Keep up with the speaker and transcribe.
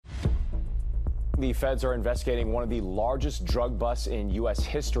The feds are investigating one of the largest drug busts in U.S.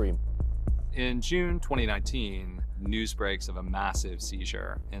 history. In June 2019, news breaks of a massive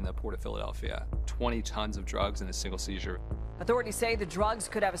seizure in the Port of Philadelphia. 20 tons of drugs in a single seizure. Authorities say the drugs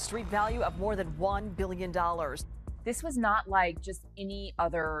could have a street value of more than $1 billion. This was not like just any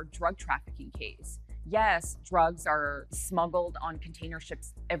other drug trafficking case. Yes, drugs are smuggled on container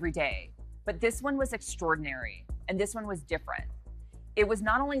ships every day, but this one was extraordinary, and this one was different. It was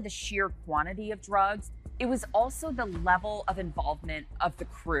not only the sheer quantity of drugs, it was also the level of involvement of the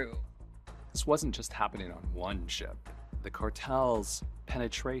crew. This wasn't just happening on one ship. The cartel's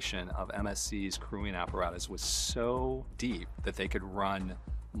penetration of MSC's crewing apparatus was so deep that they could run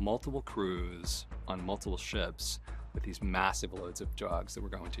multiple crews on multiple ships with these massive loads of drugs that were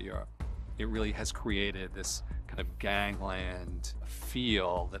going to Europe. It really has created this kind of gangland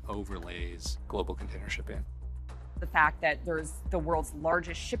feel that overlays global container shipping. The fact that there's the world's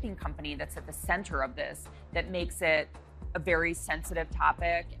largest shipping company that's at the center of this, that makes it a very sensitive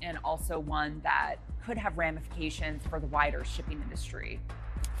topic and also one that could have ramifications for the wider shipping industry.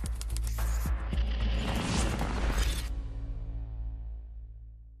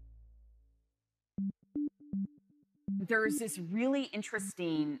 There's this really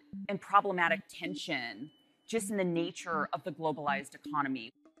interesting and problematic tension just in the nature of the globalized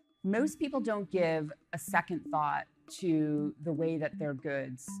economy. Most people don't give a second thought to the way that their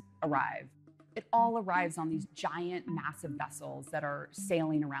goods arrive. It all arrives on these giant, massive vessels that are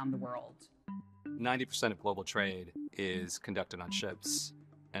sailing around the world. 90% of global trade is conducted on ships,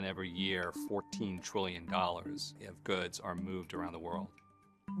 and every year, $14 trillion of goods are moved around the world.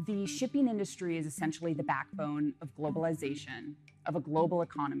 The shipping industry is essentially the backbone of globalization, of a global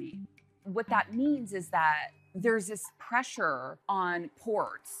economy. What that means is that there's this pressure on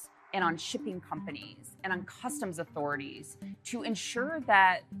ports and on shipping companies and on customs authorities to ensure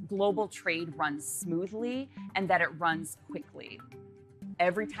that global trade runs smoothly and that it runs quickly.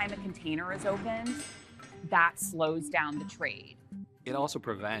 Every time a container is opened, that slows down the trade. It also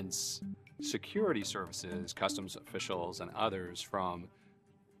prevents security services, customs officials, and others from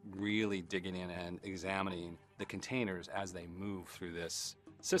really digging in and examining the containers as they move through this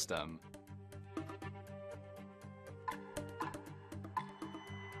system.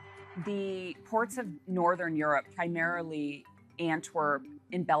 The ports of Northern Europe, primarily Antwerp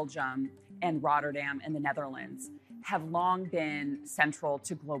in Belgium and Rotterdam in the Netherlands, have long been central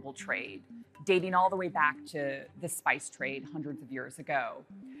to global trade, dating all the way back to the spice trade hundreds of years ago.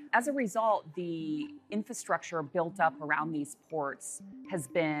 As a result, the infrastructure built up around these ports has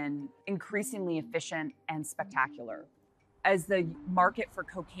been increasingly efficient and spectacular. As the market for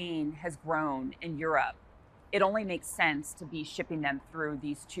cocaine has grown in Europe, it only makes sense to be shipping them through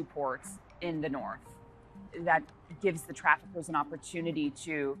these two ports in the north. That gives the traffickers an opportunity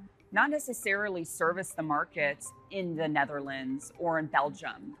to not necessarily service the markets in the Netherlands or in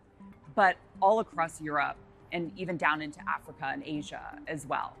Belgium, but all across Europe and even down into Africa and Asia as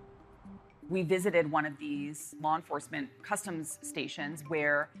well. We visited one of these law enforcement customs stations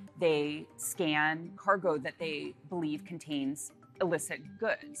where they scan cargo that they believe contains illicit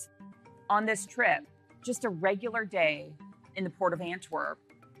goods. On this trip, just a regular day in the port of Antwerp,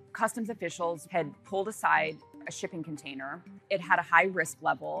 customs officials had pulled aside a shipping container. It had a high risk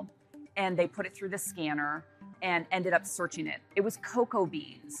level, and they put it through the scanner and ended up searching it. It was cocoa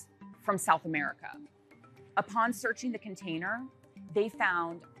beans from South America. Upon searching the container, they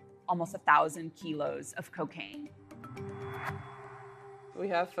found almost 1,000 kilos of cocaine. We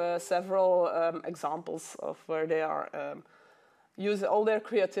have several examples of where they are use all their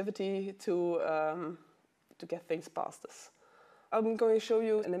creativity to get things past us. I'm going to show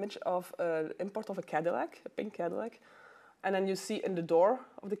you an image of an import of a Cadillac, a pink Cadillac, and then you see in the door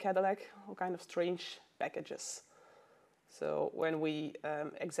of the Cadillac all kind of strange packages. So when we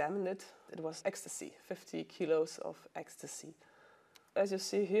examined it, it was ecstasy, 50 kilos of ecstasy. As you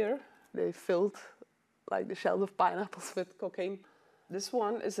see here, they filled like the shells of pineapples with cocaine. This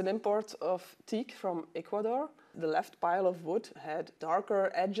one is an import of teak from Ecuador. The left pile of wood had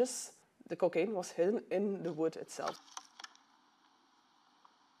darker edges. The cocaine was hidden in the wood itself.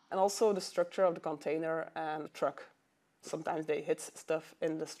 And also the structure of the container and the truck. Sometimes they hit stuff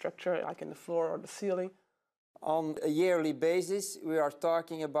in the structure, like in the floor or the ceiling. On a yearly basis, we are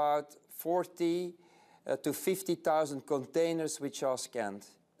talking about 40 to 50,000 containers which are scanned.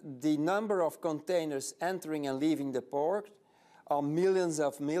 The number of containers entering and leaving the port are millions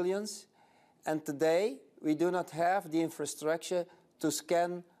of millions, and today we do not have the infrastructure to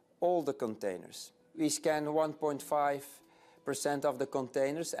scan all the containers. We scan 1.5% of the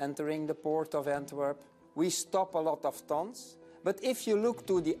containers entering the port of Antwerp. We stop a lot of tons, but if you look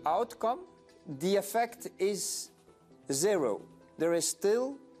to the outcome, the effect is zero. There is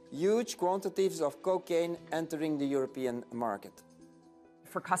still huge quantities of cocaine entering the European market.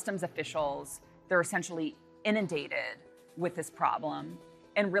 For customs officials, they're essentially inundated with this problem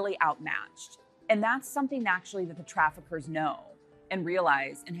and really outmatched. And that's something actually that the traffickers know and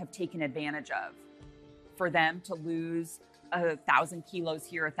realize and have taken advantage of. For them to lose 1,000 kilos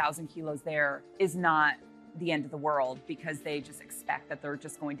here, 1,000 kilos there is not the end of the world, because they just expect that they're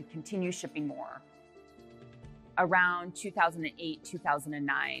just going to continue shipping more. Around 2008,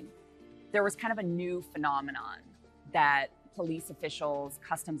 2009, there was kind of a new phenomenon that police officials,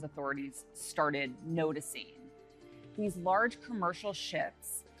 customs authorities started noticing. These large commercial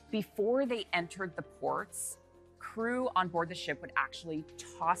ships, before they entered the ports, crew on board the ship would actually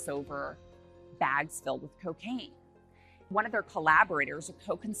toss over bags filled with cocaine. One of their collaborators or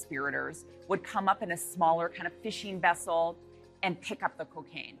co-conspirators would come up in a smaller kind of fishing vessel and pick up the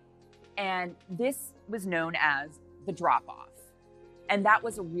cocaine. And this was known as the drop-off. And that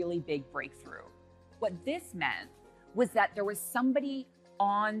was a really big breakthrough. What this meant was that there was somebody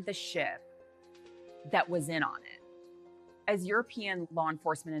on the ship that was in on it. As European law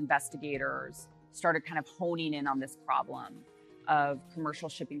enforcement investigators started kind of honing in on this problem of commercial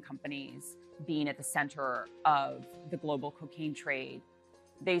shipping companies being at the center of the global cocaine trade,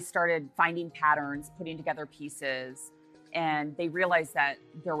 they started finding patterns, putting together pieces, and they realized that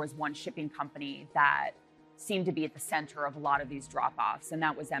there was one shipping company that seemed to be at the center of a lot of these drop-offs, and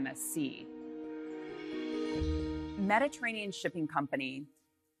that was MSC. Mediterranean Shipping Company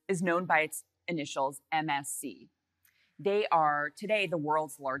is known by its initials MSC. They are today the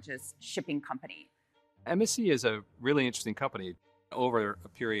world's largest shipping company. MSC is a really interesting company. Over a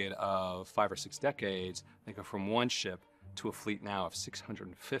period of 5 or 6 decades, they go from one ship to a fleet now of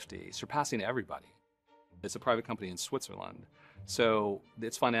 650, surpassing everybody. It's a private company in Switzerland, so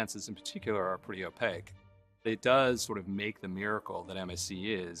its finances in particular are pretty opaque. It does sort of make the miracle that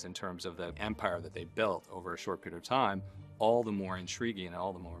MSC is in terms of the empire that they built over a short period of time all the more intriguing and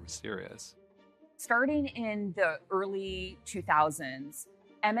all the more mysterious. Starting in the early 2000s,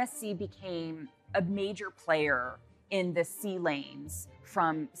 MSC became a major player in the sea lanes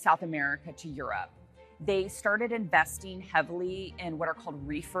from South America to Europe. They started investing heavily in what are called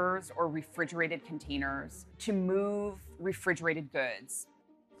reefers or refrigerated containers to move refrigerated goods.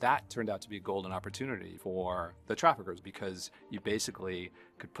 That turned out to be a golden opportunity for the traffickers, because you basically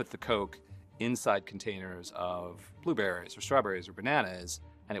could put the coke inside containers of blueberries or strawberries or bananas,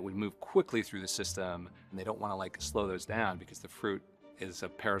 and it would move quickly through the system. And they don't want to slow those down because the fruit is a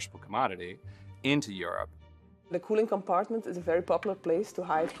perishable commodity, into Europe. The cooling compartment is a very popular place to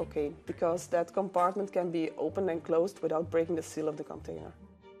hide cocaine, because that compartment can be opened and closed without breaking the seal of the container.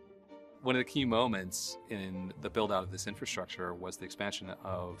 One of the key moments in the build-out of this infrastructure was the expansion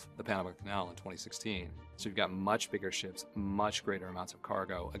of the Panama Canal in 2016. So you've got much bigger ships, much greater amounts of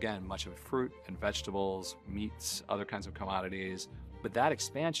cargo. Again, much of it fruit and vegetables, meats, other kinds of commodities. But that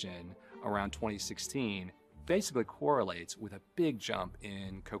expansion around 2016 basically correlates with a big jump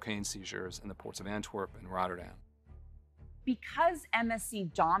in cocaine seizures in the ports of Antwerp and Rotterdam. Because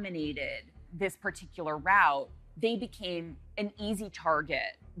MSC dominated this particular route, they became an easy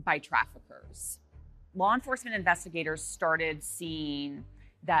target by traffickers. Law enforcement investigators started seeing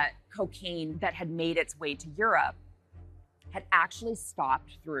that cocaine that had made its way to Europe had actually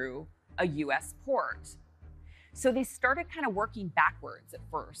stopped through a US port. So they started kind of working backwards at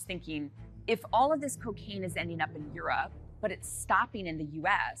first, thinking, if all of this cocaine is ending up in Europe, but it's stopping in the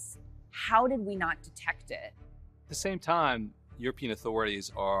US, how did we not detect it? At the same time, European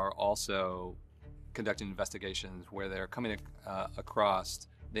authorities are also conducting investigations where they're coming across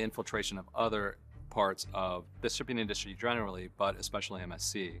the infiltration of other parts of the shipping industry generally, but especially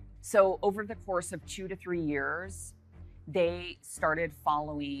MSC. So over the course of 2 to 3 years, they started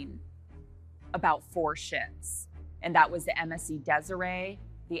following about 4 ships. And that was the MSC Desiree,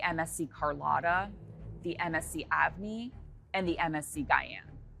 the MSC Carlotta, the MSC Avni, and the MSC Guyane.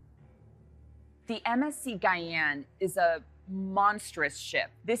 The MSC Guyane is a monstrous ship.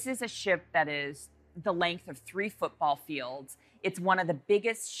 This is a ship that is the length of 3 football fields. It's one of the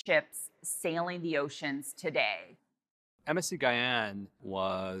biggest ships sailing the oceans today. MSC Guyane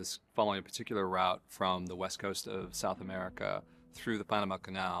was following a particular route from the west coast of South America through the Panama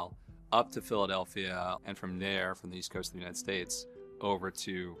Canal up to Philadelphia, and from there, from the east coast of the United States, over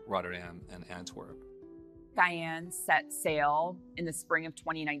to Rotterdam and Antwerp. Guyane set sail in the spring of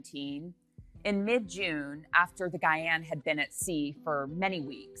 2019. In mid-June, after the Guyane had been at sea for many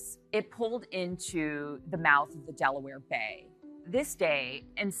weeks, it pulled into the mouth of the Delaware Bay. This day,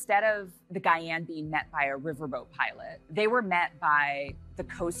 instead of the Guyane being met by a riverboat pilot, they were met by the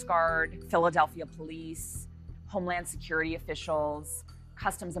the Coast Guard, Philadelphia Police, Homeland Security officials,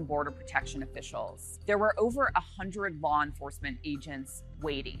 Customs and Border Protection officials. There were over 100 law enforcement agents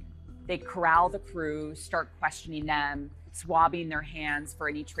waiting. They corral the crew, start questioning them, swabbing their hands for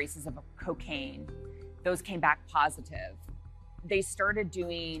any traces of cocaine. Those came back positive. They started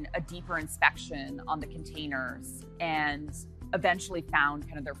doing a deeper inspection on the containers and eventually found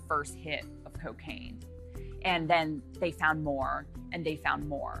kind of their first hit of cocaine. And then they found more, and they found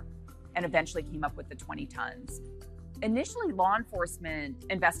more, and eventually came up with the 20 tons. Initially, law enforcement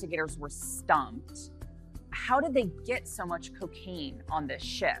investigators were stumped. How did they get so much cocaine on this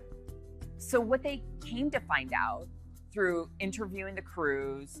ship? So what they came to find out through interviewing the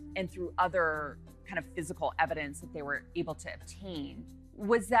crews and through other kind of physical evidence that they were able to obtain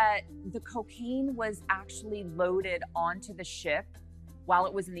was that the cocaine was actually loaded onto the ship while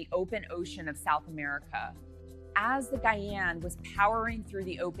it was in the open ocean of South America. As the Guyane was powering through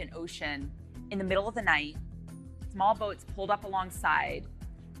the open ocean in the middle of the night, small boats pulled up alongside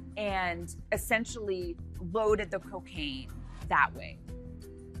and essentially loaded the cocaine that way.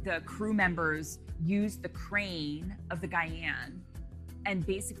 The crew members used the crane of the Guyane and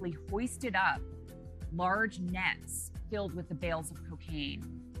basically hoisted up large nets filled with the bales of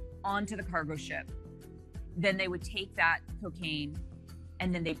cocaine onto the cargo ship. Then they would take that cocaine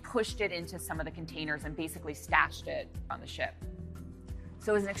and then they pushed it into some of the containers and basically stashed it on the ship.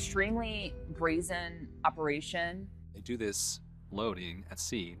 So it was an extremely brazen operation. They do this loading at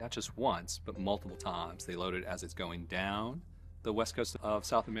sea, not just once, but multiple times. They load it as it's going down the west coast of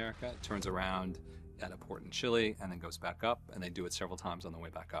South America, it turns around at a port in Chile, and then goes back up, and they do it several times on the way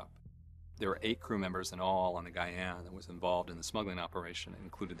back up. There were 8 crew members in all on the Guyane that was involved in the smuggling operation. It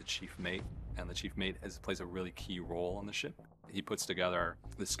included the chief mate, and the chief mate plays a really key role on the ship. He puts together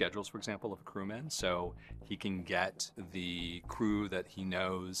the schedules, for example, of crewmen, so he can get the crew that he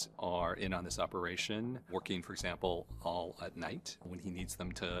knows are in on this operation working, for example, all at night when he needs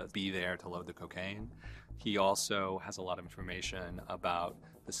them to be there to load the cocaine. He also has a lot of information about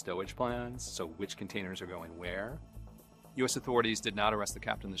the stowage plans, so which containers are going where. U.S. authorities did not arrest the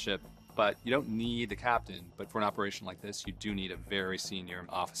captain of the ship, but you don't need the captain. But for an operation like this, you do need a very senior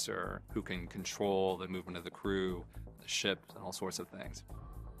officer who can control the movement of the crew, the ship, and all sorts of things.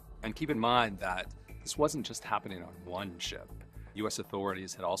 And keep in mind that this wasn't just happening on one ship. U.S.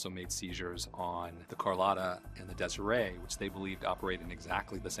 authorities had also made seizures on the Carlotta and the Desiree, which they believed operated in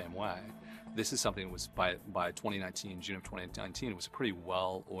exactly the same way. This is something that was, by 2019, June of 2019, it was a pretty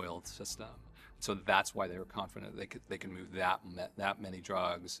well-oiled system. So that's why they were confident they could move that many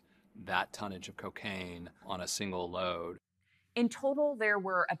drugs, that tonnage of cocaine on a single load. In total, there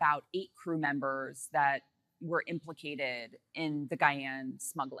were about 8 crew members that were implicated in the Guyane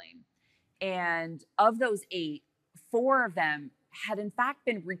smuggling. And of those 8, 4 of them had in fact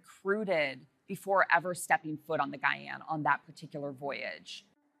been recruited before ever stepping foot on the Guyane on that particular voyage.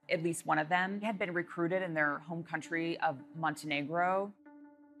 At least one of them had been recruited in their home country of Montenegro.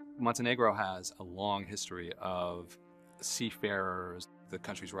 Montenegro has a long history of seafarers. The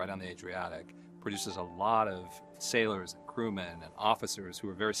country's right on the Adriatic, produces a lot of sailors and crewmen and officers who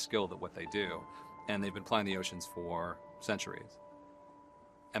are very skilled at what they do, and they've been plying the oceans for centuries.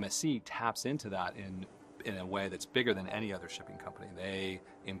 MSC taps into that in a way that's bigger than any other shipping company. They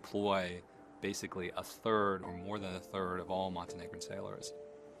employ basically a third or more than a third of all Montenegrin sailors.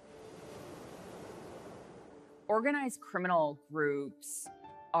 Organized criminal groups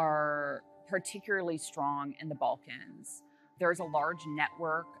are particularly strong in the Balkans. There's a large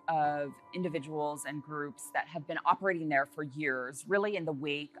network of individuals and groups that have been operating there for years, really in the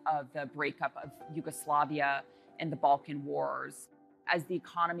wake of the breakup of Yugoslavia and the Balkan Wars. As the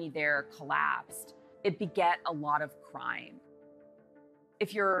economy there collapsed, it begat a lot of crime.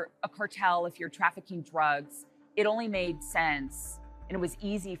 If you're a cartel, if you're trafficking drugs, it only made sense, and it was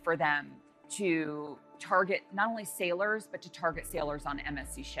easy for them to target not only sailors, but to target sailors on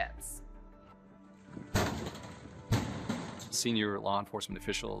MSC ships. Senior law enforcement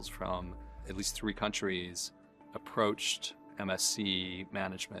officials from at least 3 countries approached MSC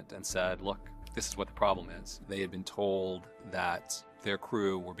management and said, look, this is what the problem is. They had been told that their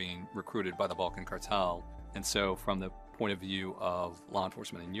crew were being recruited by the Balkan cartel. And so from the point of view of law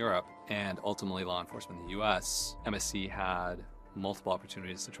enforcement in Europe and ultimately law enforcement in the US, MSC had multiple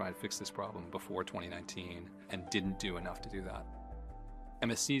opportunities to try and fix this problem before 2019 and didn't do enough to do that.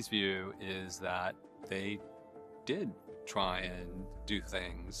 MSC's view is that they did try and do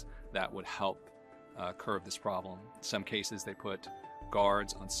things that would help curb this problem. In some cases, they put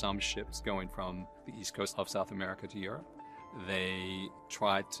guards on some ships going from the east coast of South America to Europe. They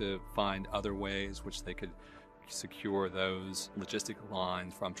tried to find other ways which they could secure those logistical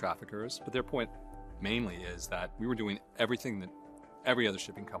lines from traffickers. But their point mainly is that we were doing everything that every other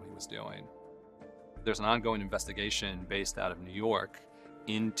shipping company was doing. There's an ongoing investigation based out of New York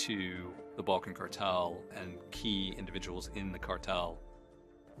into the Balkan cartel and key individuals in the cartel.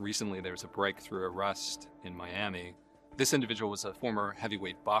 Recently, there was a breakthrough arrest in Miami. This individual was a former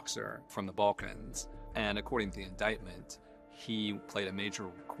heavyweight boxer from the Balkans, and according to the indictment, he played a major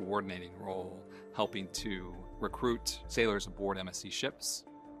coordinating role helping to recruit sailors aboard MSC ships.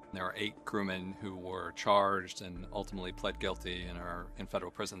 There are 8 crewmen who were charged and ultimately pled guilty and are in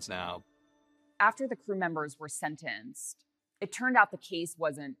federal prisons now. After the crew members were sentenced, it turned out the case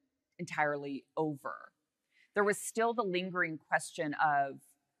wasn't entirely over. There was still the lingering question of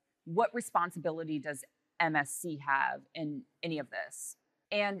what responsibility does MSC have in any of this?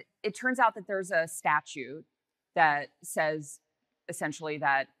 And it turns out that there's a statute that says essentially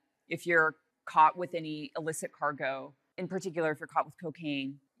that if you're caught with any illicit cargo, in particular if you're caught with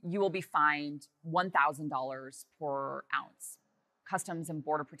cocaine, you will be fined $1,000 per ounce. Customs and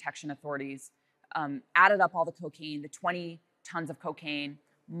Border Protection authorities added up all the cocaine, the 20 tons of cocaine,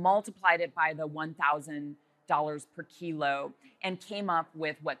 multiplied it by the $1,000 per kilo, and came up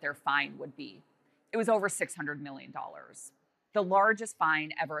with what their fine would be. It was over $600 million, the largest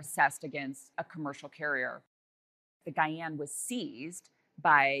fine ever assessed against a commercial carrier. The Guyane was seized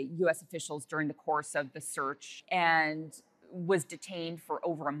by U.S. officials during the course of the search and was detained for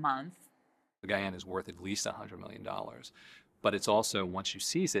over a month. The Guyane is worth at least $100 million. But it's also, once you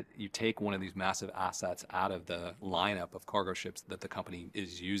seize it, you take one of these massive assets out of the lineup of cargo ships that the company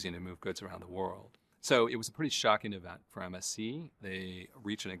is using to move goods around the world. So it was a pretty shocking event for MSC. They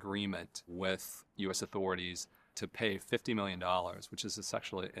reached an agreement with U.S. authorities to pay $50 million, which is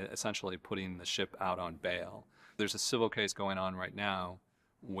essentially putting the ship out on bail. There's a civil case going on right now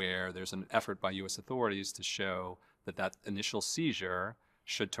where there's an effort by U.S. authorities to show that that initial seizure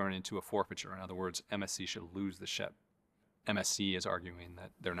should turn into a forfeiture. In other words, MSC should lose the ship. MSC is arguing that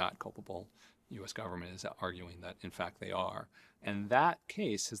they're not culpable. The U.S. government is arguing that, in fact, they are. And that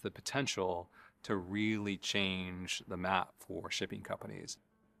case has the potential to really change the map for shipping companies.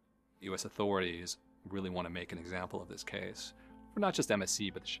 U.S. authorities really want to make an example of this case for not just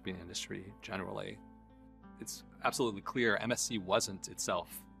MSC, but the shipping industry generally. It's absolutely clear MSC wasn't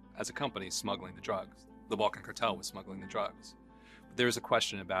itself, as a company, smuggling the drugs. The Balkan cartel was smuggling the drugs. There's a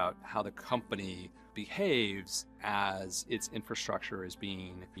question about how the company behaves as its infrastructure is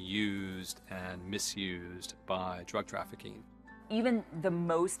being used and misused by drug trafficking. Even the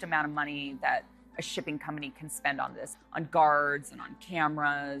most amount of money that a shipping company can spend on this, on guards and on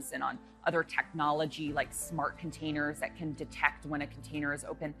cameras and on other technology like smart containers that can detect when a container is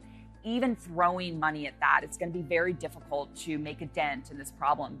open, even throwing money at that, it's going to be very difficult to make a dent in this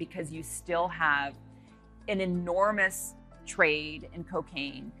problem because you still have an enormous trade in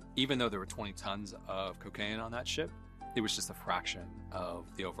cocaine. Even though there were 20 tons of cocaine on that ship, it was just a fraction of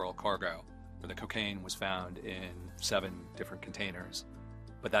the overall cargo. The cocaine was found in 7 different containers,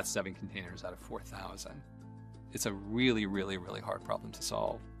 but that's 7 containers out of 4,000. It's a really, really, really hard problem to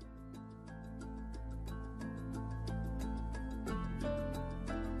solve.